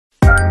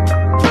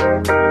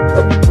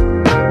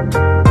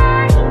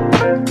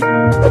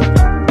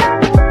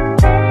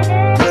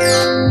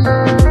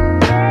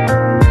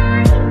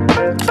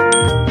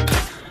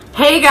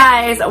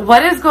guys,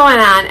 what is going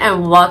on,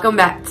 and welcome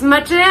back to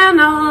my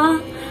channel.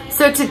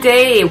 So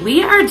today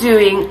we are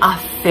doing a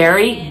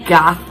fairy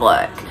goth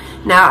look.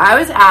 Now I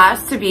was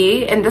asked to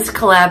be in this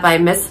collab by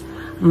Miss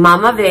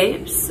Mama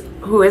Vapes,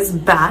 who is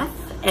Beth,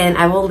 and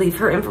I will leave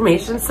her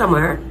information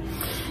somewhere.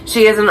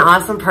 She is an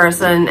awesome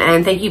person,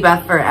 and thank you,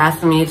 Beth, for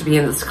asking me to be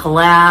in this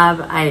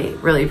collab. I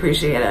really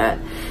appreciate it.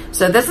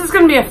 So this is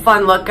going to be a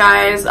fun look,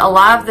 guys. A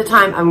lot of the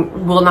time I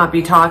will not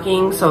be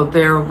talking, so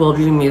there will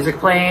be music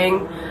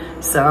playing.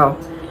 So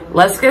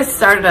let's get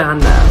started on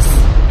this.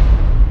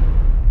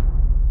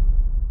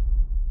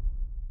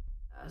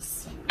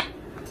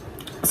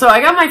 So I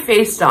got my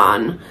face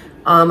done.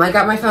 I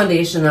got my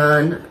foundation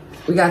on.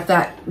 We got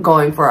that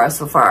going for us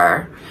so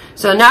far.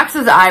 So next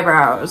is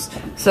eyebrows.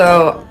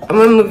 So I'm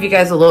gonna move you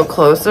guys a little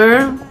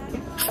closer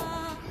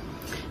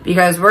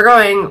because we're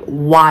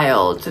going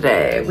wild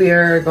today. We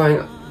are going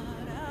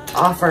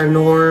off our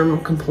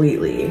norm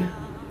completely,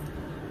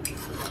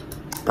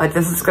 but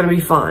this is gonna be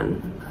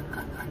fun.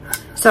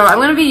 So I'm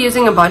gonna be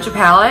using a bunch of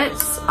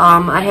palettes.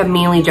 I have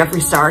mainly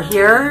Jeffree Star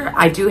here.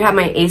 I do have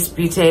my Ace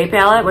Beauté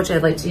palette, which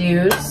I'd like to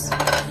use.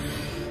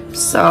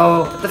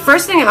 So the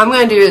first thing I'm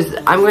going to do is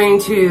I'm going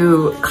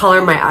to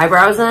color my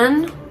eyebrows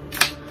in.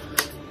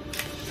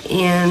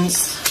 And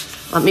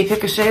let me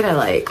pick a shade I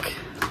like.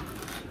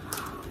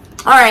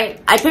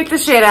 Alright, I picked the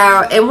shade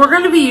out, and we're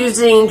going to be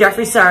using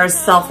Jeffree Star's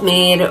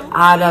Self-Made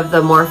out of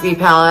the Morphe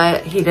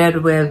palette he did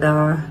with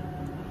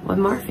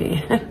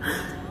Morphe.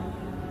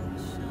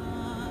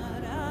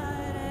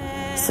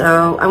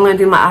 So I'm going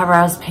to do my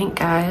eyebrows pink,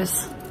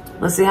 guys.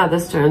 Let's see how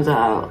this turns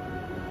out.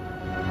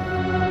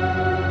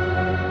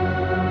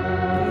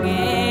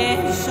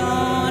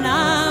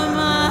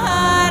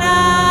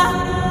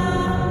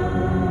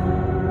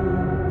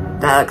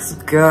 That looks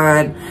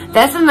good.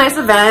 That's a nice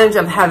advantage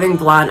of having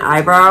blonde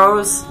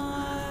eyebrows.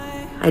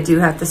 I do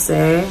have to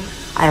say,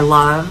 I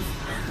love.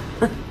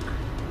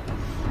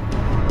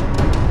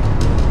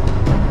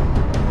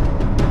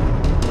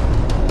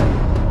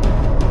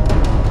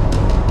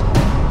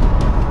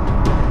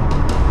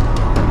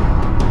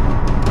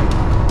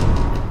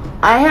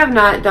 I have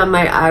not done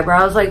my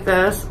eyebrows like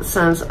this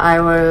since I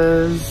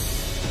was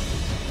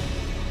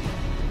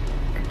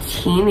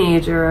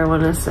teenager, I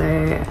want to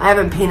say. I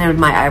haven't painted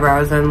my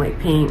eyebrows in like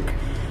pink.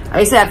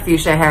 I used to have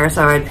fuchsia hair,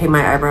 so I'd paint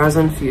my eyebrows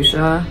in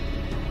fuchsia.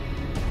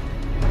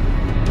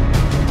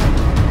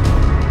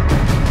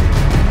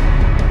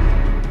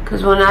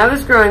 Because when I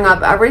was growing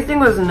up, everything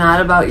was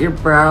not about your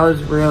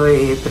brows,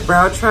 really. The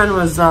brow trend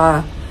was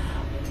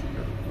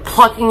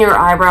plucking your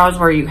eyebrows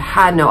where you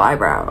had no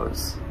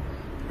eyebrows.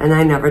 And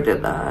I never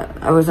did that.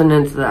 I wasn't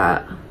into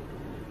that.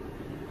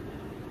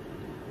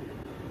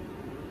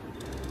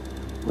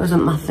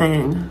 Wasn't my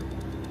thing.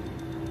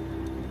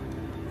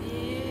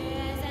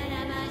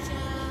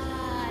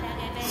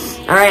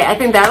 Alright, I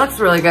think that looks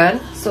really good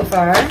so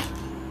far.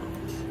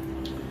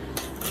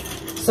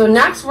 So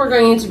next we're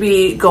going to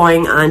be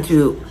going on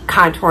to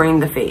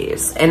contouring the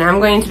face. And I'm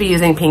going to be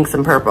using pinks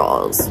and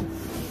purples.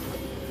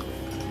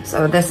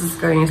 So this is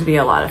going to be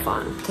a lot of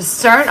fun. To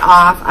start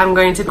off, I'm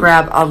going to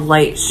grab a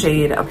light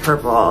shade of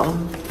purple.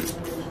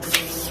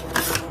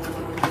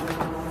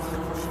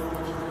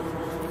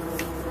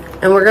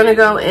 And we're gonna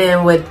go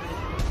in with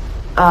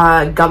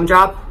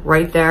Gumdrop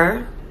right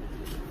there.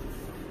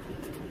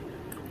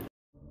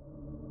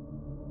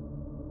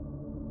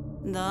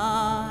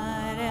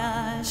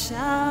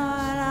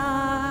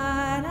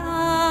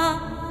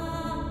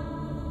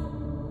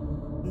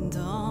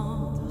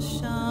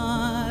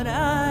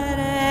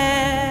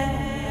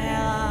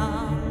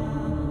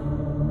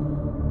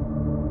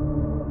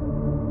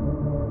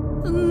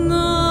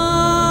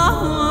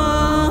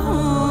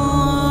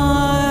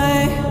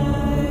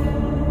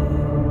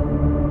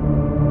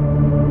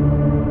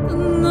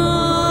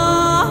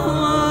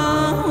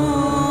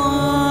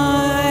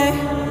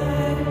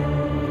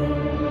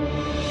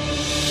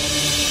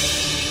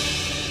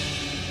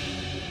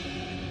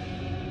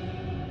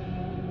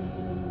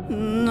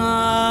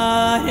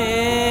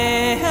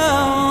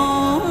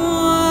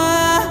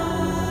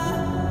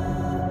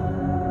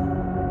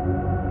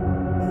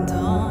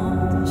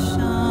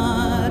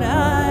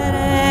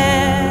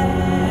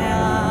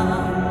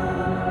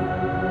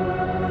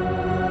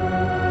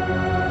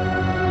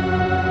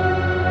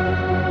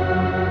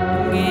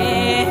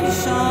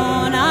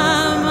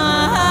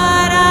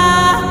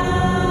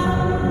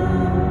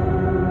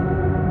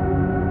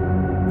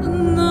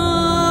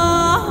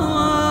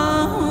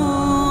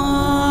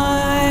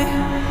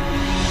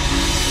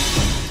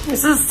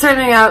 This is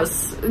turning out,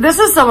 this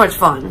is so much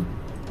fun.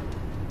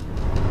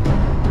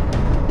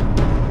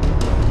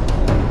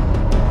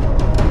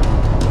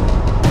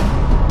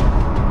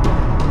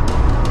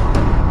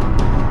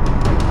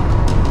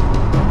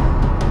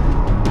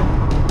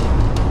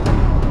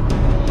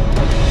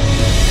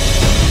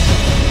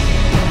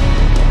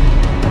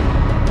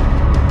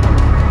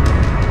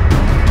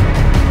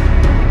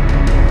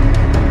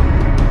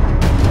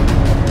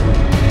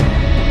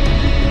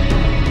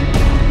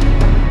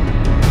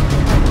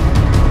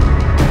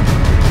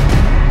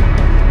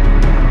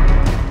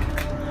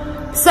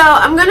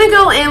 I'm gonna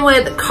go in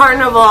with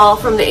Carnival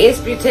from the Ace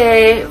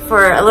Beauté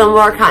for a little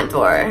more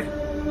contour.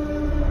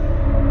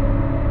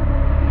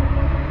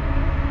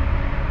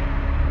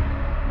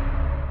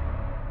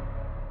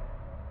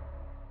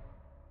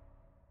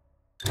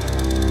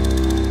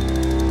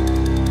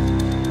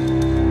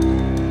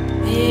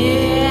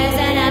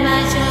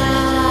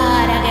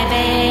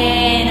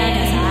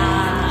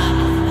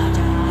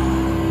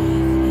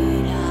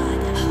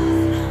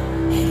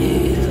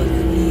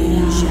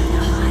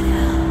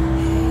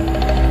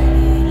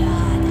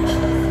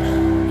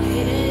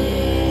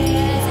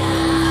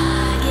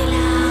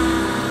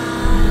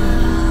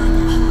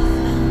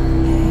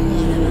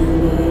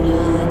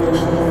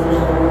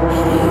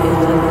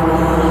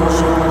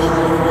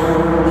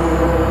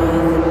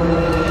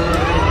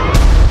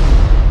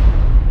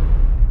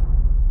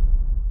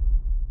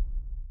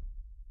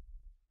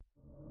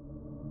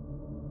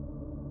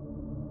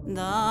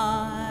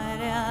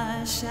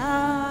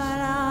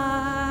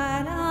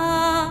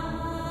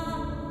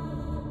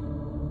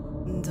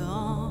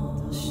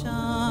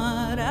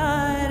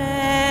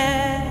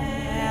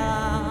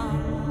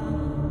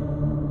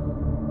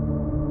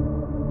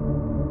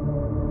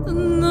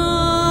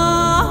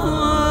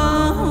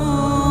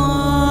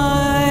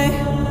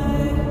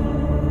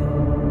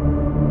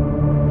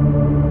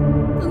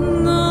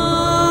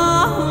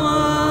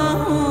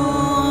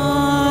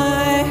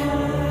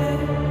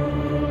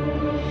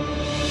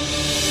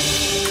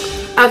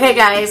 Okay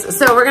guys,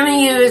 so we're gonna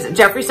use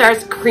Jeffree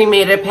Star's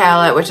Cremated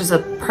palette, which is a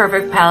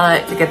perfect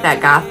palette to get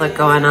that goth look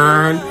going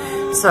on.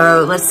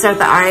 So let's start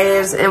the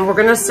eyes, and we're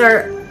gonna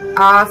start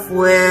off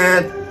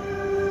with,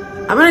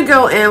 I'm gonna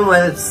go in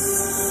with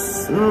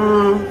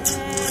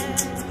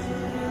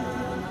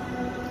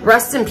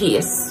Rest in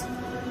Peace.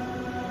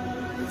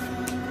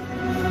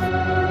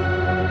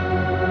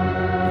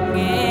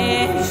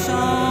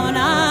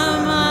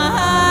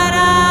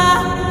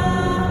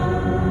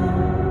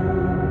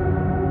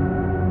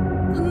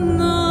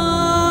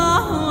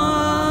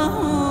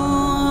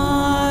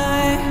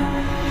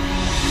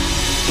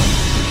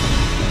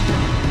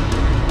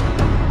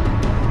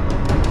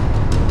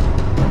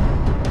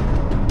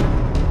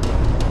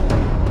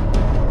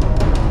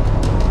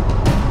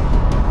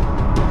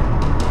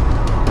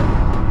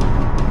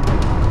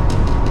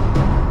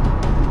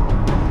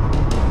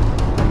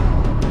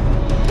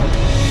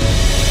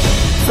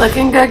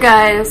 Looking good,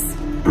 guys.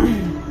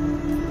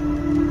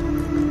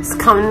 It's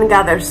coming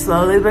together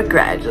slowly but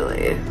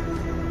gradually.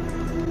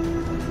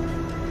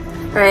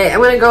 Alright,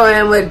 I'm gonna go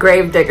in with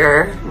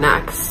Gravedigger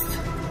next.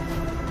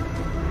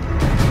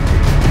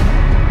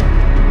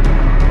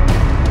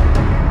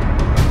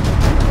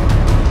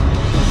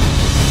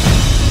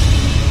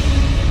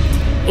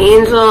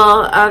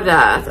 Angel of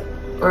Death.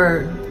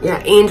 Or,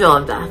 yeah, Angel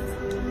of Death.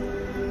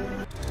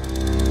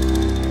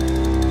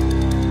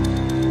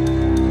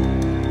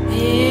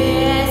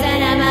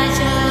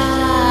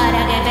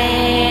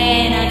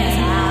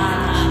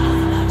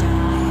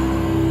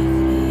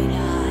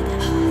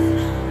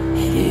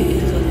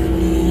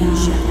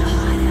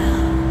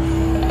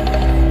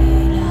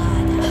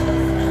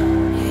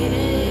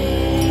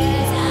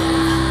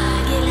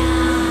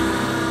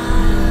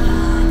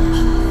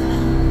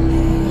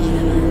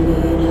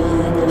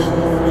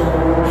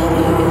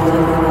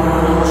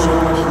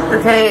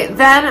 Okay,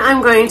 then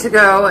I'm going to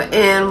go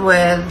in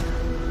with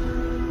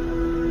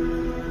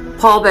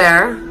Paul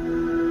Bear.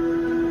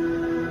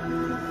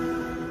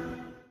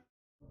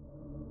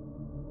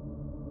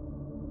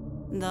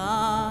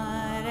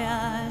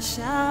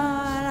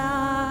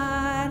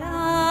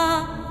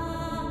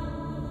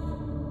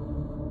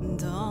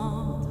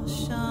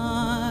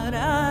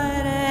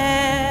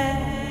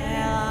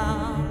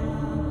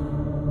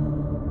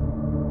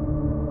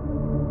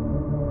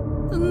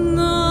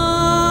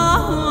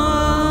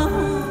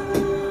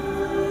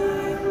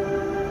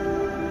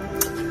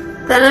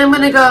 Then I'm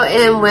going to go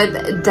in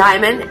with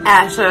Diamond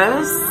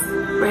Ashes,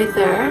 right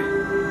there.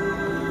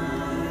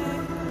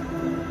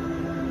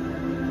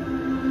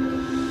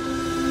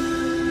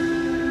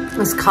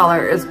 This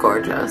color is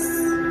gorgeous.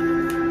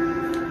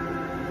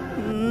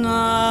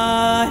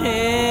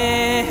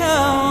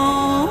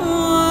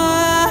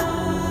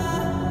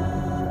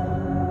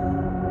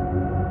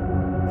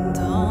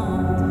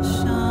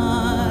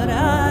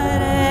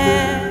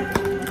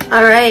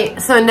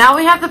 Alright, so now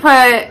we have to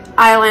put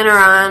eyeliner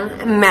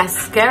on,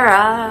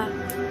 mascara.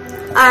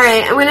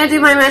 Alright, I'm gonna do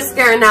my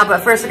mascara now,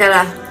 but first I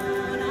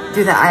gotta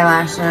do the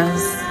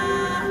eyelashes.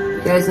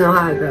 You guys know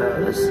how it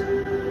goes.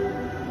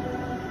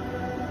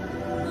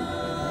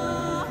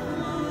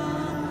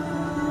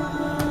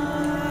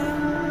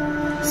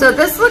 So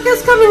this look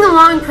is coming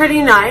along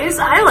pretty nice.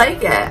 I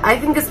like it. I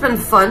think it's been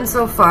fun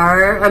so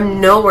far. I'm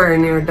nowhere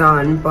near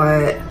done,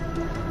 but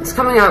it's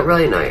coming out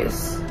really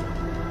nice.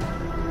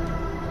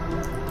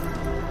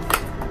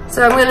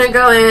 So I'm gonna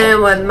go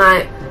in with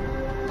my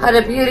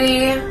Huda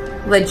Beauty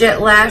Legit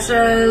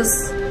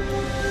Lashes.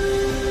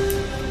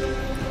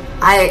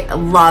 I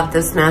love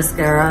this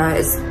mascara.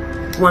 It's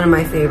one of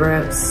my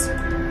favorites.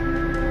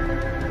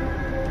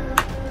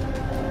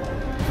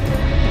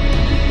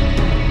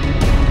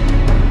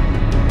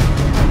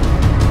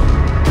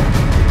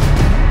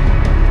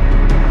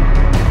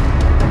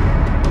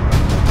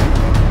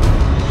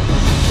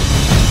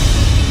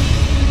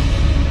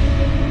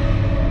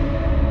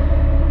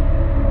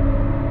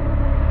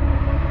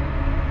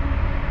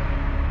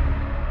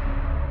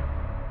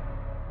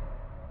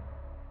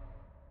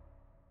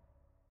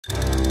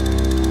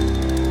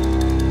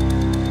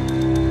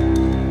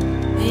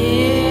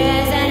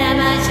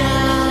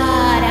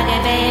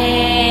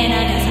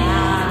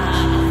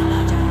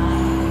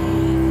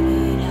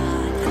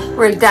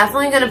 We're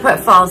definitely going to put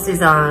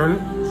falsies on.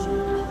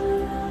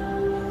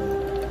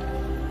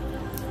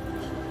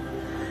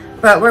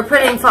 But we're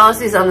putting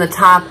falsies on the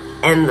top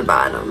and the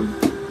bottom.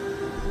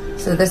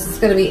 So this is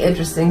going to be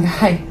interesting,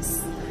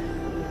 guys.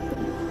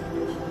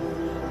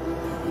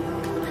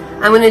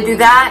 I'm going to do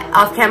that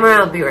off camera.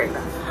 I'll be right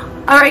back.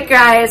 Alright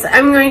guys,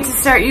 I'm going to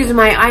start using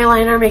my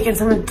eyeliner, making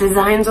some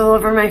designs all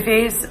over my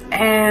face.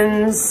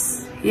 And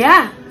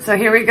yeah, so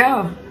here we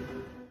go.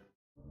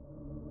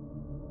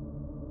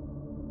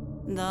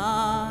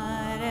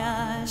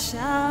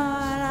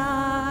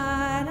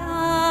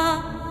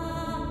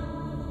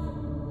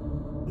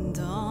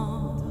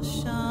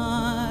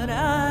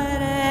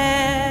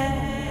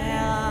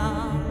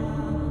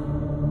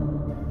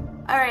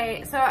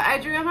 Alright, so I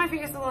drew on my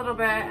face a little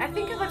bit. I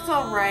think it looks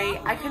alright.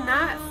 I could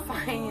not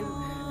find,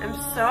 I'm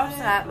so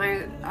upset,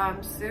 my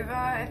Suva,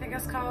 I think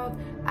it's called,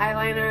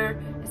 eyeliner.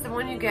 It's the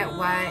one you get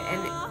wet,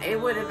 and it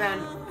would have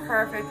been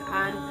perfect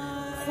on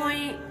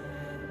point,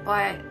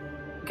 but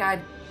got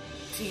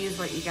to use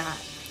what you got.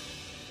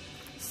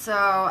 So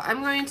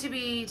I'm going to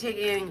be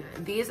taking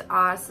these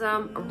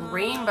awesome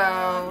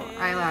rainbow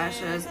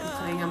eyelashes and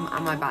putting them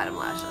on my bottom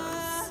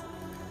lashes.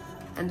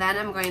 And then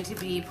I'm going to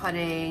be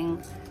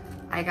putting,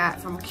 I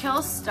got from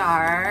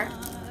Killstar,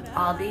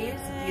 all these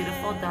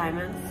beautiful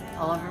diamonds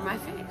all over my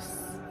face.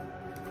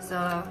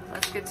 So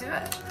let's get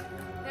to it.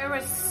 There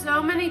were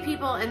so many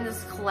people in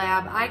this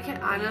collab. I can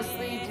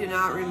honestly do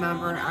not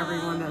remember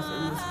everyone that's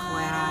in this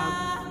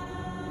collab.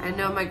 I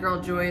know my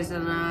girl Joy's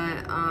in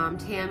it,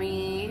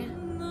 Tammy.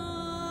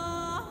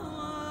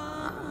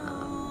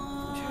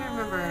 I'm trying to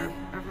remember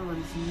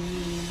everyone's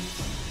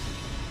names.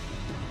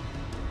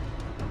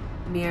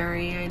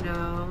 Mary, I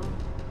know.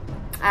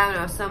 I don't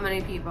know, so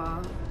many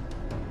people.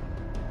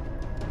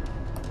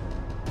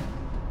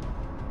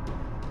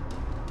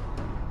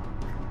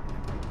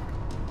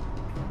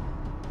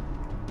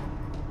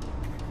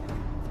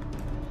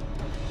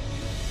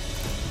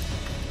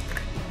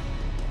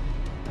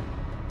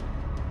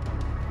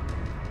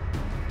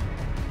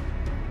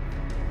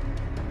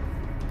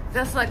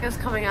 This look is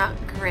coming out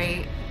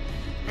great.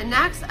 And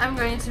next I'm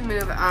going to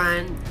move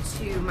on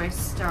to my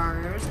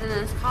stars, and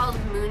it's called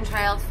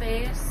Moonchild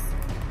Face.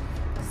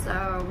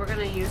 So we're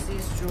gonna use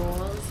these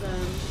jewels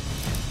and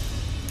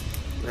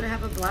I'm gonna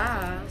have a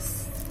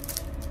blast.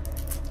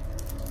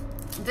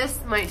 This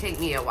might take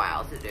me a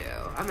while to do.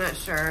 I'm not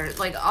sure.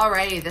 Like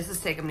already this has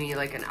taken me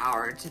like an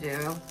hour to do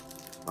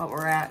what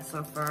we're at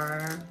so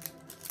far.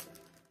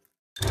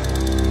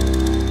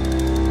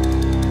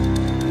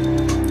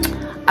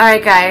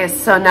 Alright guys,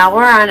 so now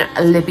we're on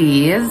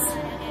lippies.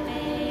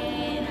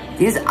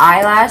 These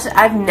eyelashes,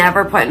 I've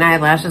never put an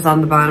eyelashes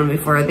on the bottom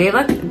before. They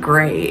look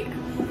great.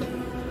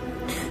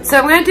 So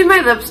I'm going to do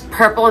my lips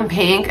purple and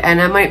pink, and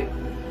I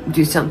might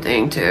do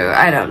something too.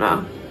 I don't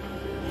know.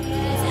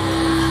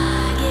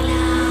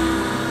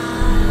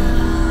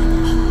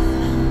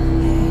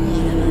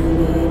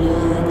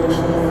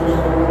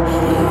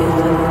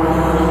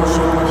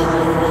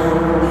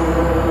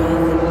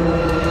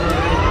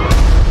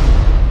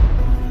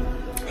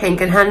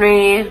 Hank and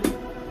Henry.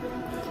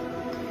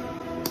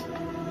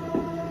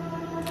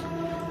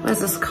 What is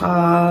this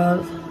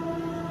called?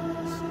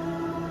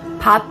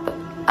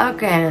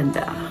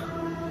 Propaganda.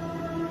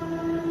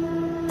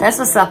 That's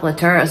a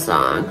Sepultura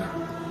song.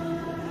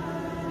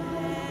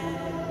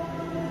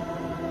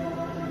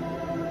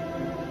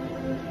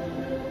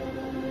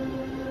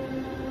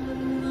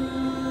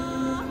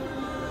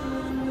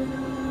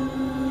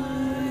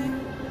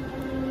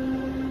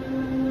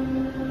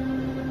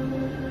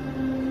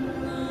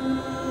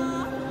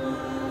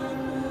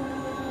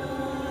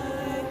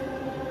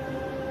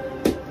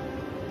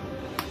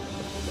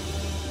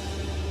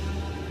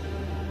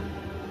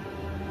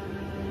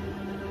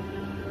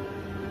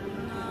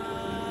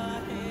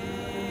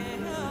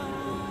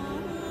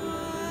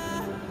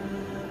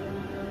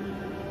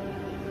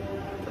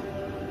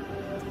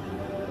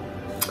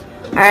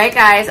 Alright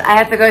guys, I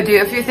have to go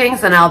do a few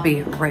things and I'll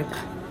be right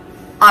back.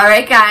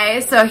 Alright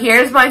guys, so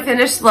here's my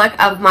finished look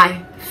of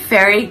my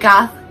Fairy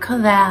Goth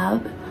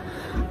collab.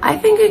 I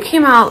think it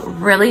came out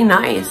really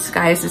nice,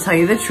 guys, to tell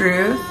you the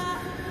truth.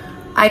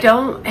 I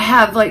don't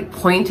have like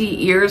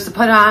pointy ears to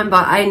put on,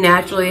 but I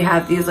naturally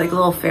have these like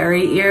little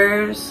fairy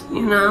ears,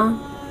 you know?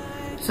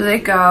 So they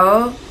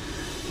go.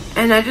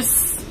 And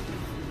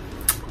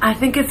I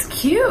think it's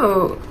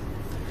cute.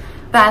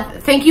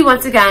 Beth, thank you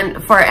once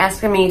again for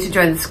asking me to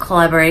join this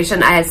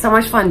collaboration. I had so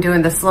much fun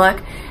doing this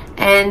look,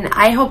 and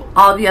I hope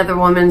all the other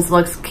women's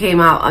looks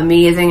came out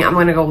amazing. I'm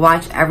gonna go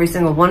watch every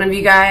single one of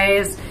you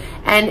guys.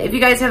 And if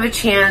you guys have a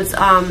chance,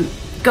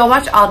 go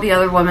watch all the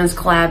other women's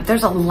collab.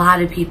 There's a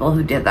lot of people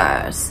who did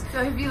this.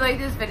 So if you like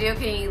this video,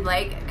 can you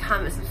like,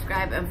 comment,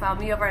 subscribe, and follow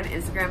me over on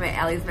Instagram at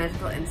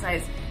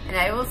Allismagicalinsights. And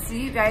I will see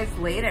you guys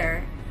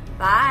later.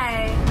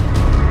 Bye.